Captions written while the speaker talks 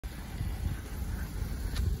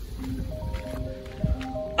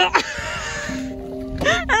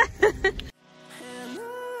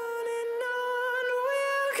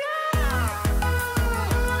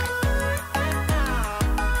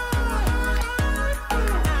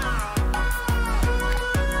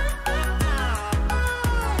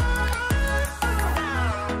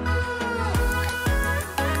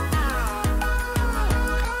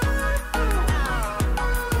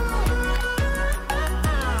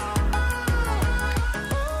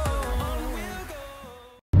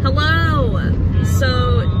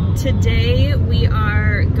Today we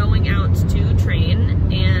are going out to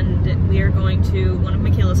train, and we are going to one of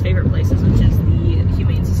Michaela's favorite places, which is the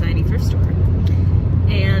Humane Society thrift store.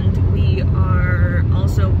 And we are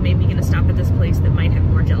also maybe going to stop at this place that might have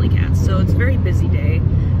more jelly cats. So it's a very busy day,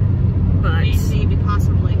 but maybe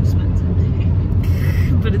possibly expensive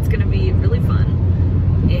day. But it's going to be really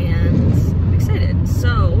fun, and I'm excited.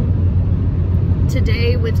 So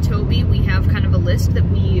today with Toby, we have kind of a list that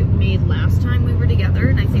we made last time we were together,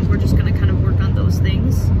 and I think we're just going to kind of work on those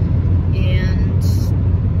things and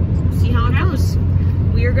see how it goes.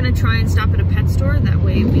 We are going to try and stop at a pet store, that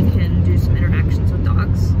way we can do some interactions with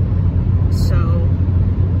dogs. So,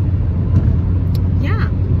 yeah.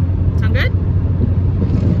 Sound good?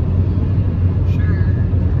 Sure.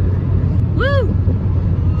 Woo!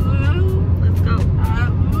 Let's go.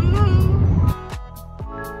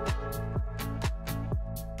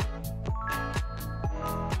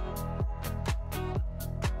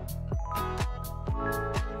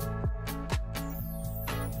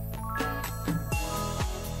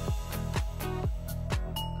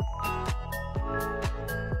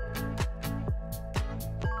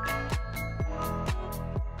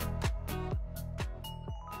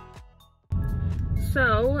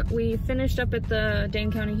 So we finished up at the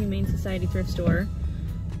Dane County Humane Society thrift store,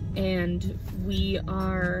 and we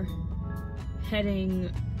are heading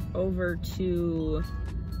over to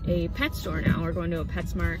a pet store now. We're going to a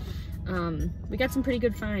PetSmart. We got some pretty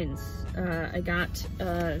good finds. I got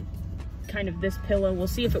kind of this pillow. We'll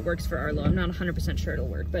see if it works for Arlo. I'm not 100% sure it'll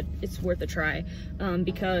work, but it's worth a try,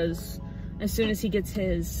 because as soon as he gets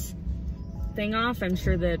his thing off, I'm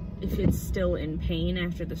sure that if it's still in pain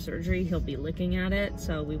after the surgery, he'll be licking at it,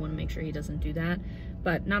 so we want to make sure he doesn't do that,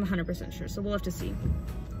 but not 100% sure, so we'll have to see.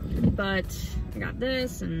 But I got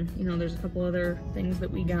this, and you know, there's a couple other things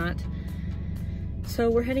that we got. So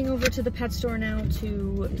we're heading over to the pet store now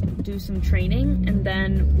to do some training, and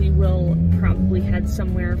then we will probably head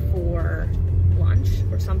somewhere for lunch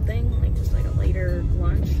or something, like just like a later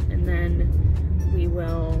lunch, and then we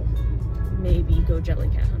will maybe go jelly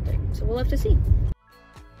cat hunting. So we'll have to see.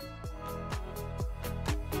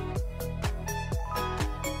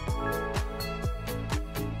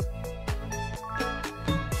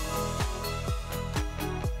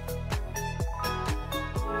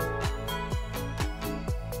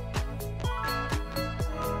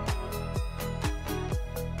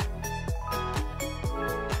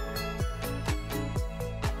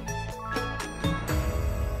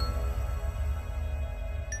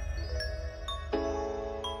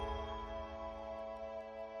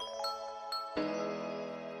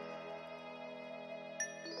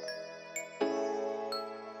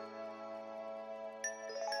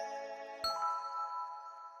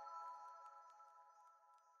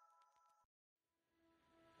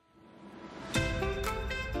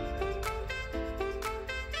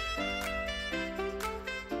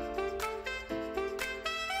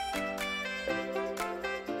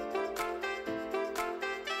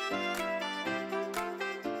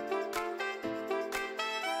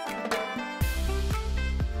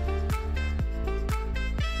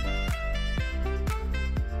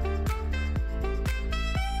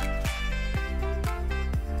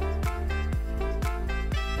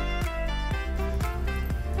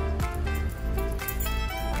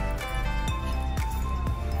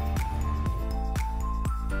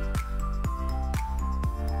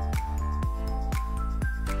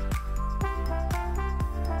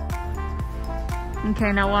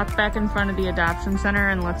 Okay, now walk back in front of the adoption center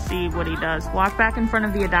and let's see what he does. Walk back in front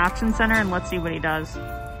of the adoption center and let's see what he does. Stand.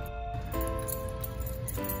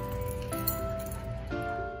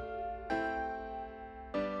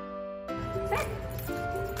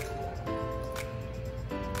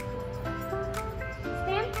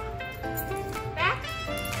 Back.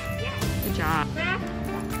 Yeah. Good job. Back.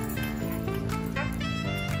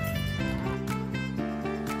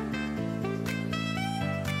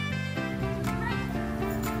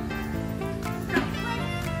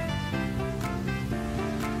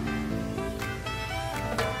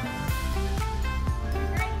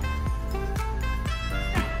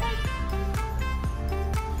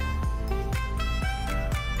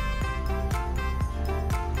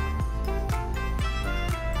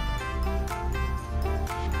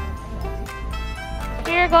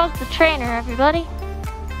 goes the trainer, everybody.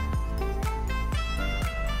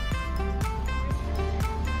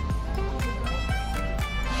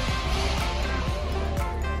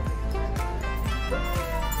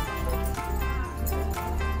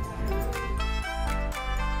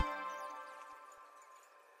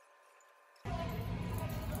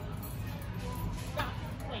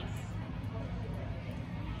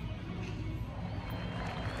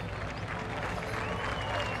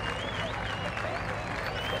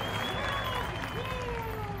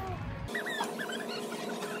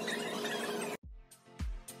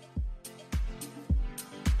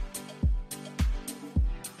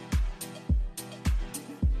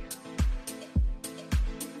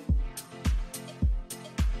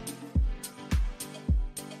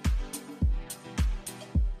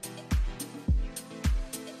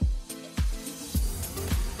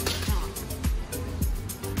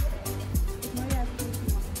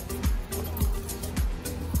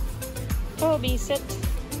 Kobe, sit.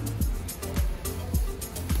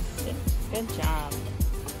 Sit. Good job.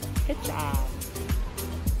 Good job.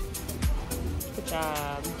 Good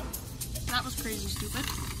job. That was crazy stupid.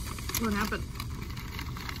 What happened?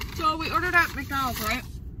 So we ordered at McDonald's, right?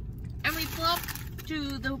 And we pull up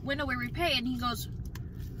to the window where we pay, and he goes,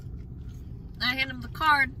 I hand him the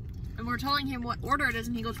card, and we're telling him what order it is,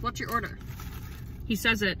 and he goes, what's your order? He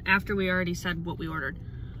says it after we already said what we ordered.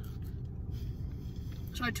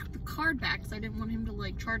 So I took the card back because I didn't want him to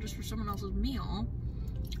like charge us for someone else's meal.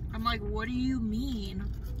 I'm like, what do you mean?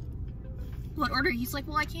 What order? He's like,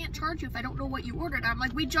 well, I can't charge you if I don't know what you ordered. I'm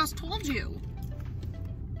like, we just told you.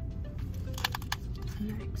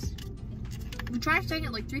 Yikes. We tried saying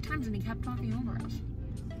it like 3 times and he kept talking over us.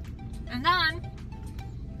 And then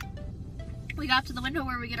we got to the window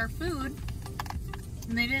where we get our food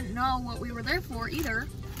and they didn't know what we were there for either.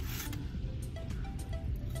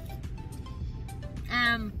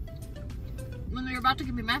 And when they were about to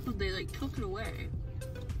give me my food, they like took it away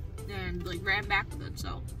and like ran back with it,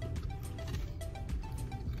 so.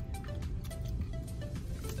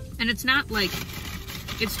 And it's not like,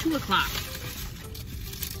 it's 2 o'clock.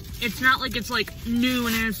 It's not like it's like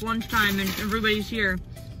noon and it's lunchtime and everybody's here.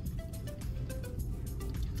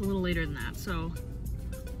 It's a little later than that, so.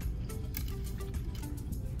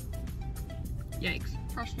 Yikes.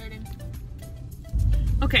 Frustrating.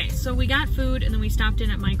 Okay, so we got food and then we stopped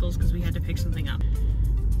in at Michael's because we had to pick something up.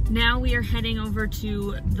 Now we are heading over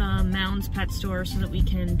to the Mounds pet store so that we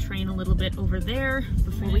can train a little bit over there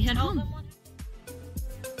before we head home.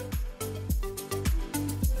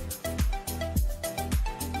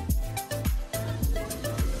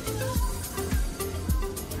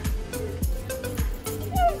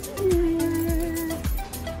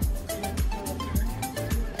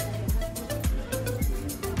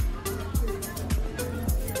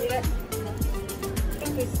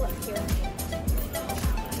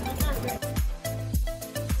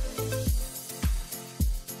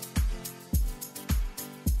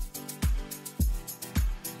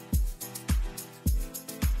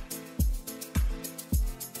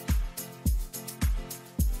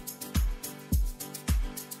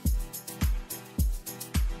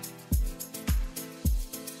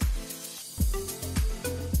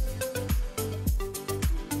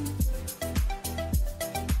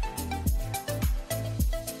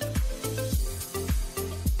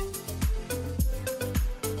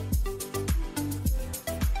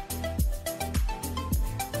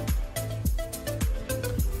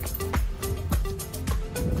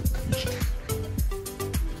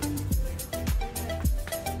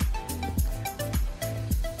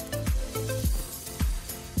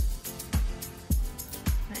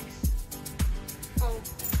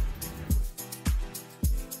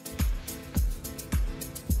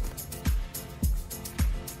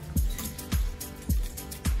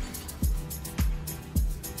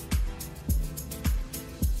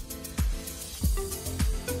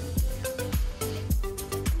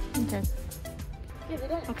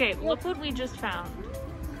 Okay, look what we just found.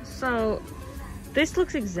 So, this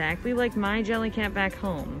looks exactly like my Jellycat back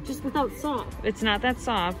home. Just without soft. It's not that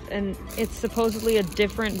soft, and it's supposedly a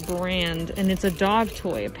different brand, and it's a dog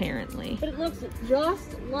toy, apparently. But it looks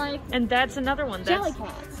just like And that's another one.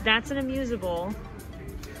 Jellycats. That's an amusable.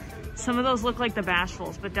 Some of those look like the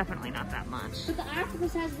Bashfuls, but definitely not that much. But the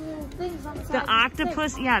octopus has little things on the side. The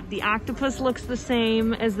octopus, yeah, the octopus looks the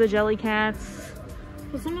same as the Jellycats.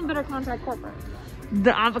 But someone better contact corporate.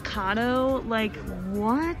 The avocado, like,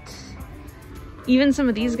 what? Even some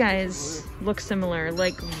of these guys look similar.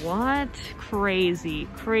 Like, what? Crazy,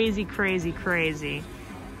 crazy, crazy, crazy.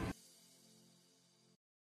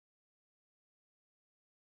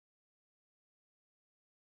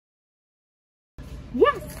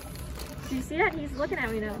 Yes! Do you see that? He's looking at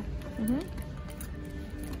me now. Mm-hmm.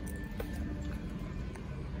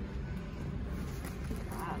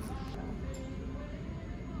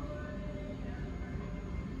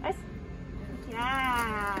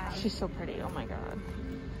 Yeah. She's so pretty. Oh my god.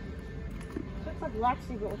 She looks like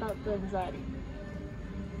Lexi, but without the anxiety.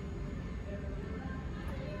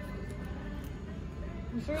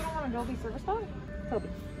 You sure you don't want a Dobie service dog? Toby.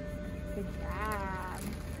 Good job.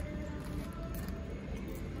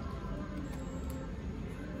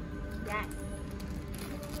 Yes.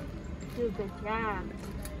 Do a good job.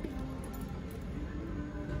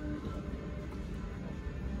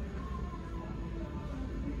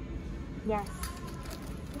 Yes.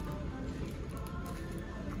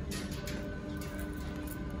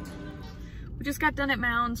 We just got done at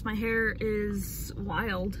Mounds. My hair is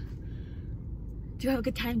wild. Do you have a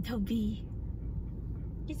good time, Toby?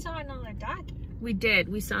 You saw another doggy. We did.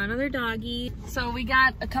 We saw another doggy. So we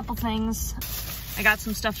got a couple things. I got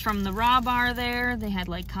some stuff from the raw bar there. They had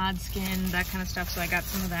like cod skin, that kind of stuff. So I got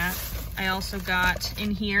some of that. I also got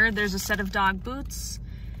in here, there's a set of dog boots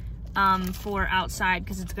for outside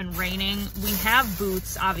because it's been raining. We have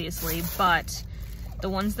boots, obviously, but the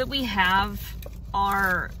ones that we have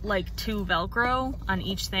are like 2 Velcro on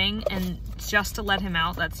each thing, and just to let him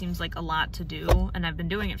out, that seems like a lot to do, and I've been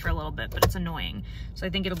doing it for a little bit, but it's annoying. So I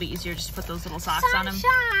think it'll be easier just to put those little socks on him.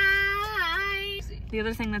 The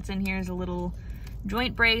other thing that's in here is a little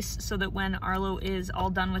joint brace so that when Arlo is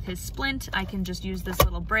all done with his splint, I can just use this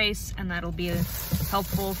little brace, and that'll be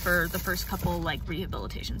helpful for the first couple like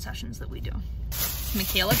rehabilitation sessions that we do.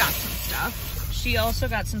 Michaela got some stuff. She also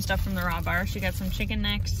got some stuff from the raw bar. She got some chicken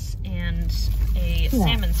necks and a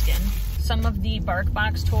salmon skin. Some of the Bark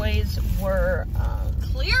Box toys were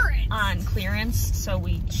on clearance, so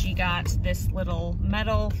she got this little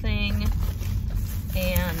metal thing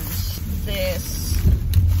and this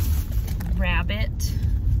rabbit.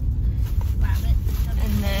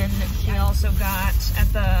 And then she also got at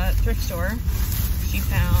the thrift store, she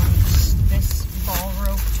found this ball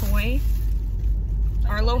rope toy.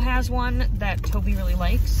 Arlo has one that Toby really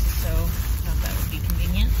likes, so I thought that would be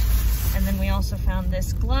convenient. And then we also found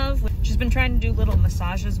this glove. She's been trying to do little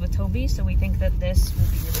massages with Toby, so we think that this will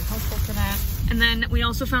be really helpful for that. And then we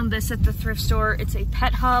also found this at the thrift store. It's a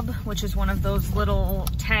pet hub, which is one of those little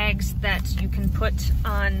tags that you can put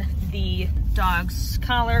on the dog's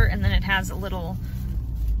collar, and then it has a little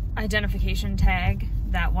identification tag.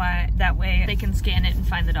 That way they can scan it and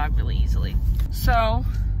find the dog really easily. So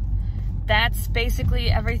that's basically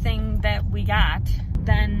everything that we got.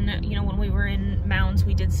 Then, you know, when we were in Mounds,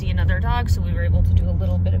 we did see another dog, so we were able to do a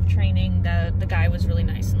little bit of training. The guy was really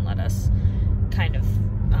nice and let us kind of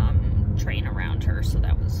train around her, so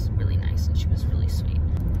that was really nice, and she was really sweet.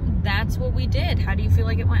 That's what we did. How do you feel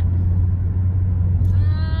like it went?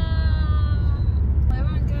 It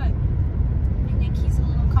went good. I think he's a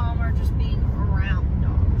little calmer just being around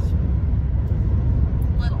dogs.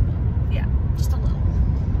 A little bit. Yeah. Just a little.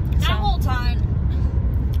 That whole time.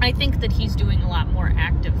 I think that he's doing a lot more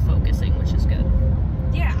active focusing, which is good.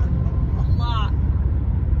 Yeah, a lot.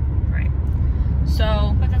 Right.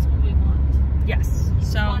 So, but that's what we want. Yes.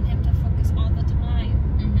 We want him to focus all the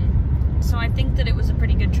time. Mm-hmm. So I think that it was a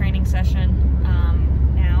pretty good training session.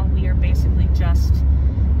 Now we are basically just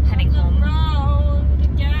heading home. Road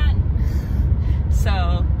again.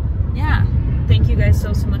 So, yeah. Thank you guys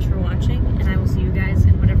so much for watching, and I will see you guys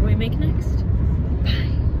in whatever we make next.